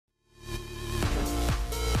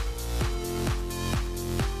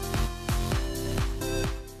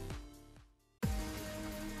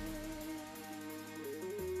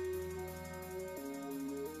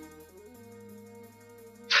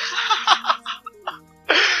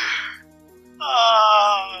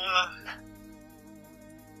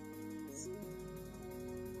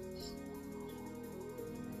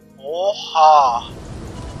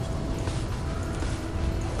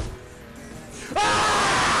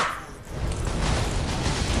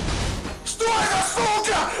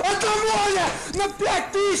На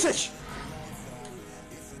 5000!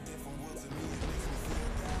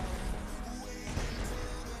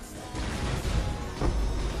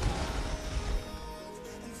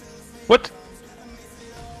 What?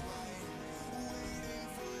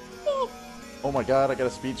 Oh my god, I got a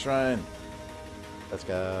speed shrine. Let's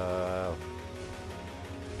go.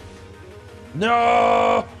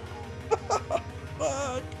 No!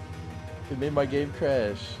 Fuck! It made my game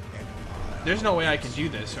crash. There's no way I can do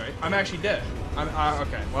this, right? I'm actually dead.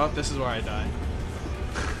 Okay, well, this is where I die.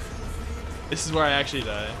 This is where I actually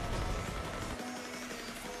die.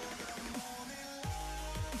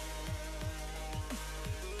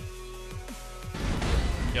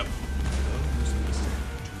 Yep.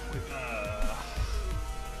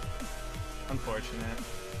 Unfortunate.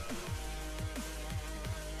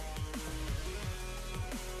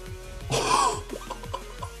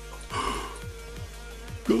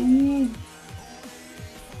 Go!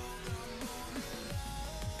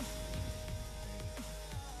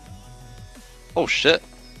 Oh shit.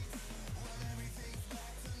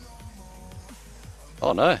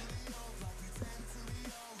 Oh no.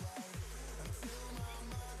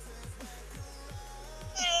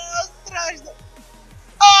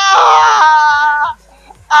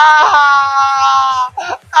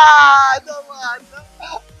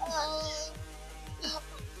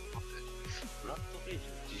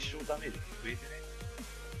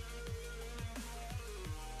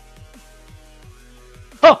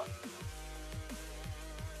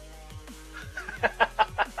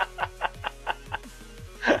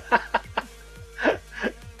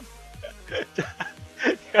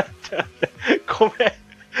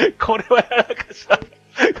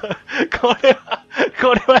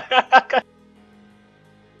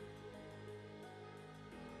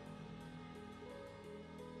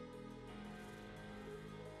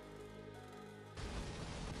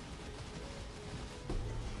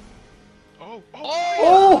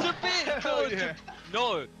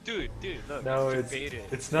 No, dude, look. No,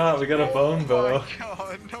 it's not. We got a bone bow. Oh my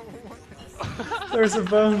god, no way. There's a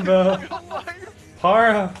bone bow.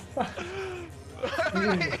 Para. I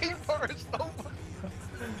hate Forrest so much.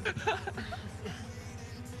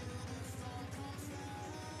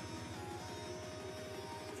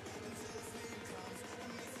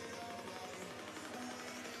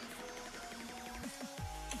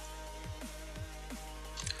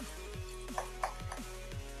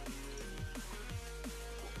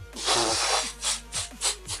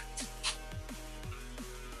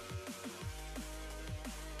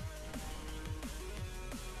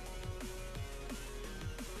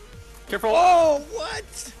 Careful! Oh,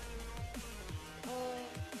 what?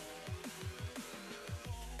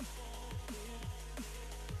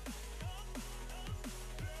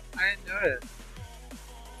 I didn't notice.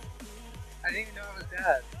 I didn't even know I was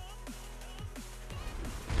dead.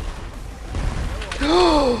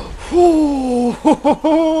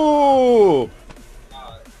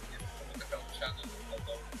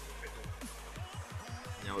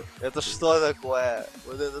 Это что такое?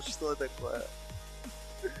 Вот это что такое?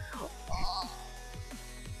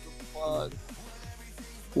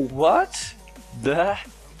 What the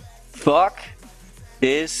fuck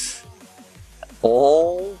is...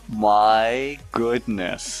 Oh my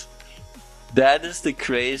goodness. That is the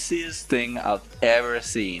craziest thing I've ever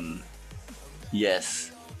seen.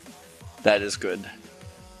 Yes, that is good.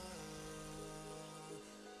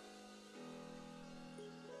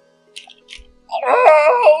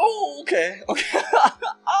 Oh, okay, okay.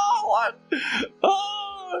 Oh, what?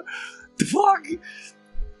 Oh, the fuck?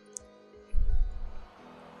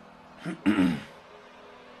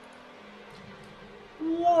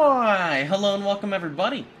 Why? Hello and welcome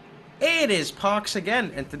everybody. It is Pox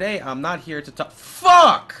again, and today I'm not here to talk—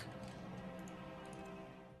 FUCK!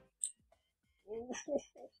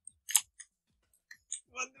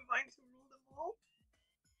 Want the vines to rule them all?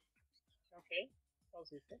 Okay, I'll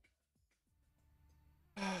see it.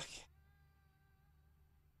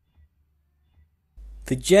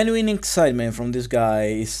 The genuine excitement from this guy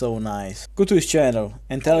is so nice. Go to his channel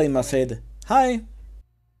and tell him I said hi.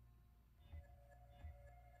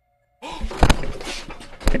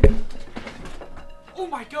 Oh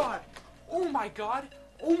my god! Oh my god!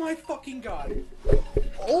 Oh my fucking god!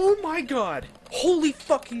 Oh my god! Holy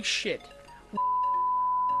fucking shit!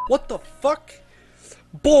 What the fuck?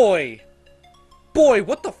 Boy! Boy,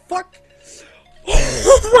 what the fuck?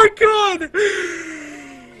 Oh my god!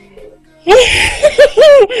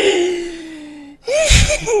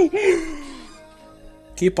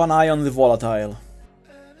 Keep an eye on the volatile.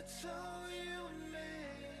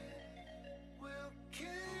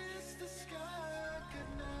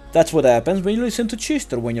 That's what happens when you listen to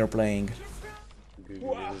Chister when you're playing.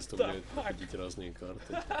 заставляют проходить разные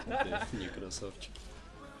карты. Да, не красавчик.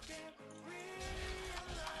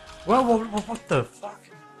 What the fuck?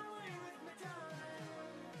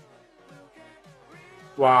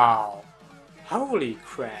 Wow. Holy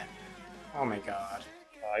crap. Oh my god.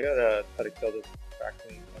 I gotta try to kill this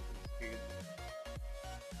crackling fucking speed.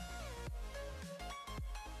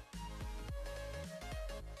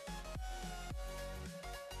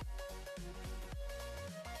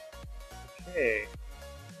 Okay.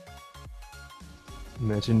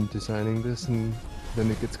 Imagine designing this and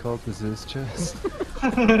then it gets called the Ziz chest.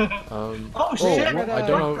 Oh shit! I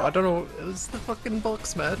don't know. It was the fucking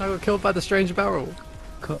box, man. I got killed by the strange barrel.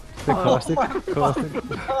 The caustic.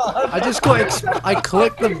 I just got. I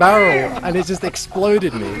clicked the barrel and it just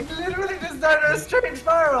exploded me. Literally just died in a strange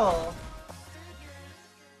barrel!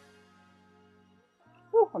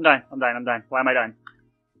 I'm dying. Why am I dying?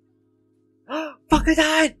 Fuck, I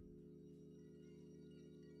died!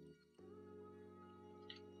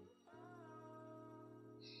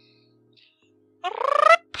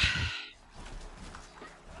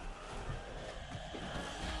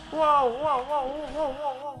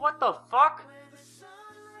 Whoa, what the fuck?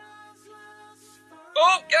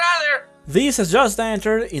 Oh, get out of there! This has just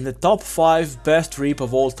entered in the top 5 best rip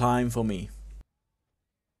of all time for me.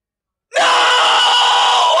 No!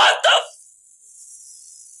 What the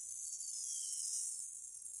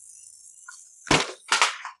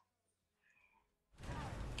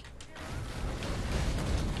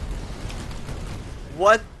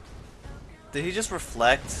What? Did he just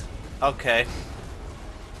reflect? Okay.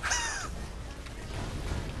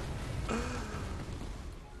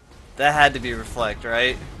 That had to be reflect,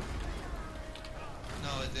 right? No,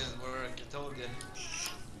 it didn't work. I told you.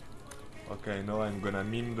 Okay, now I'm gonna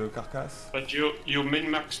mine the carcass. But you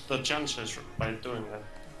min-max the chances by doing that.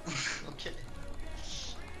 Okay.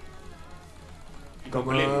 Come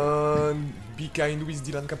on, be kind with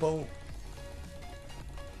Dylan Capo.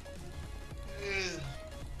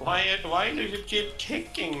 Why do you keep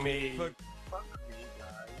kicking me? Fuck me,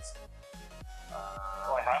 guys.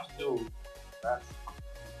 Oh, I have to. That's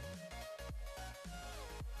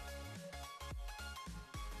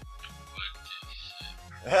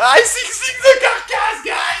I succeed the carcass,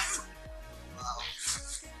 guys!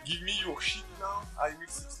 Give me your shit now, I will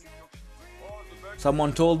succeed your shit.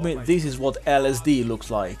 Someone told me this is what LSD looks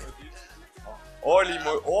like. Holy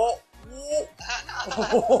mo- oh!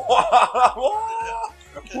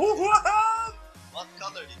 What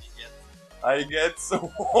color did you get? I get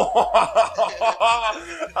so.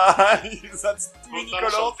 That's too many put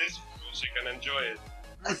on some colors. this music and enjoy it.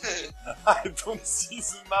 I don't see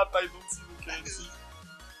the map, I don't see the currency.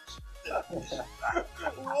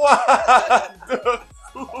 What the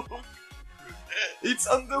fuck? It's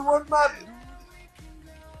on the one map, dude.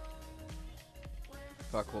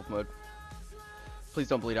 Fuck wolf mode. Please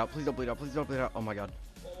don't bleed out. Please don't bleed out. Please don't bleed out. Oh my god.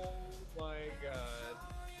 Oh my god.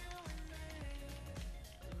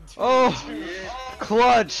 Oh!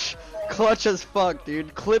 Clutch! Clutch as fuck,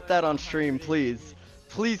 dude. Clip that on stream, please.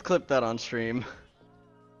 Please clip that on stream.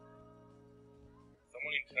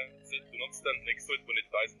 Someone in chat said do not stand next to it when it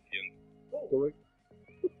dies at the end.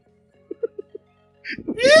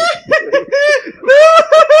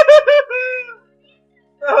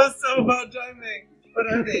 That was so bad timing. What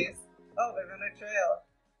are these? Oh, they're in a trail.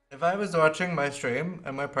 If I was watching my stream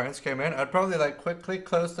and my parents came in, I'd probably like quickly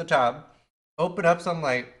close the tab, open up some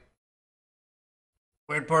like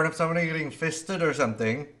weird porn of somebody getting fisted or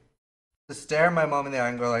something, to stare my mom in the eye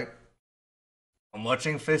and go like, I'm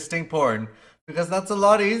watching fisting porn, because that's a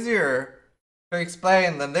lot easier to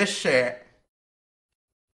explain than this shit.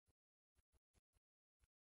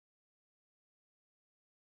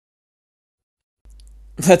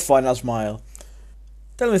 That final smile.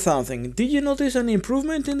 Tell me something, did you notice any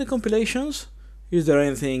improvement in the compilations? Is there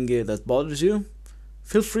anything that bothers you?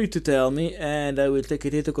 Feel free to tell me and I will take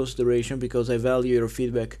it into consideration because I value your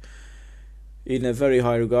feedback in a very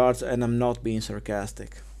high regard and I'm not being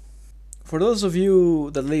sarcastic. For those of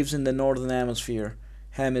you that lives in the northern hemisphere,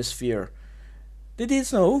 did it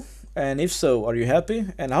snow? And if so, are you happy?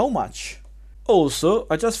 And how much? Also,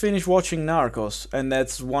 I just finished watching Narcos and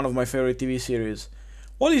that's one of my favorite TV series.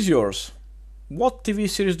 What is yours? What TV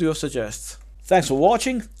series do you suggest? Thanks for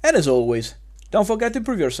watching, and as always, don't forget to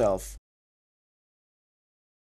improve yourself.